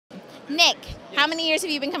Nick, how many years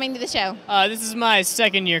have you been coming to the show? This is my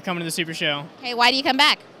second year coming to the Super Show. Okay, why do you come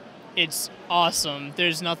back? It's awesome.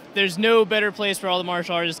 There's no better place for all the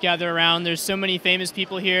martial artists to gather around. There's so many famous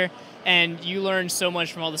people here, and you learn so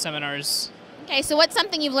much from all the seminars. Okay, so what's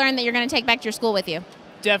something you've learned that you're going to take back to your school with you?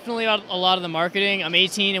 Definitely a lot of the marketing. I'm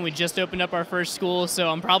 18 and we just opened up our first school, so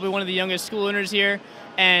I'm probably one of the youngest school owners here,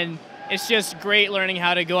 and it's just great learning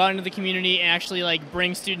how to go out into the community and actually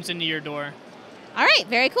bring students into your door. All right,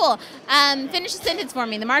 very cool. Finish the sentence for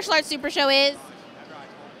me. The Martial Arts Super Show is?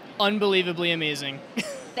 Unbelievably amazing.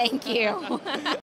 Thank you.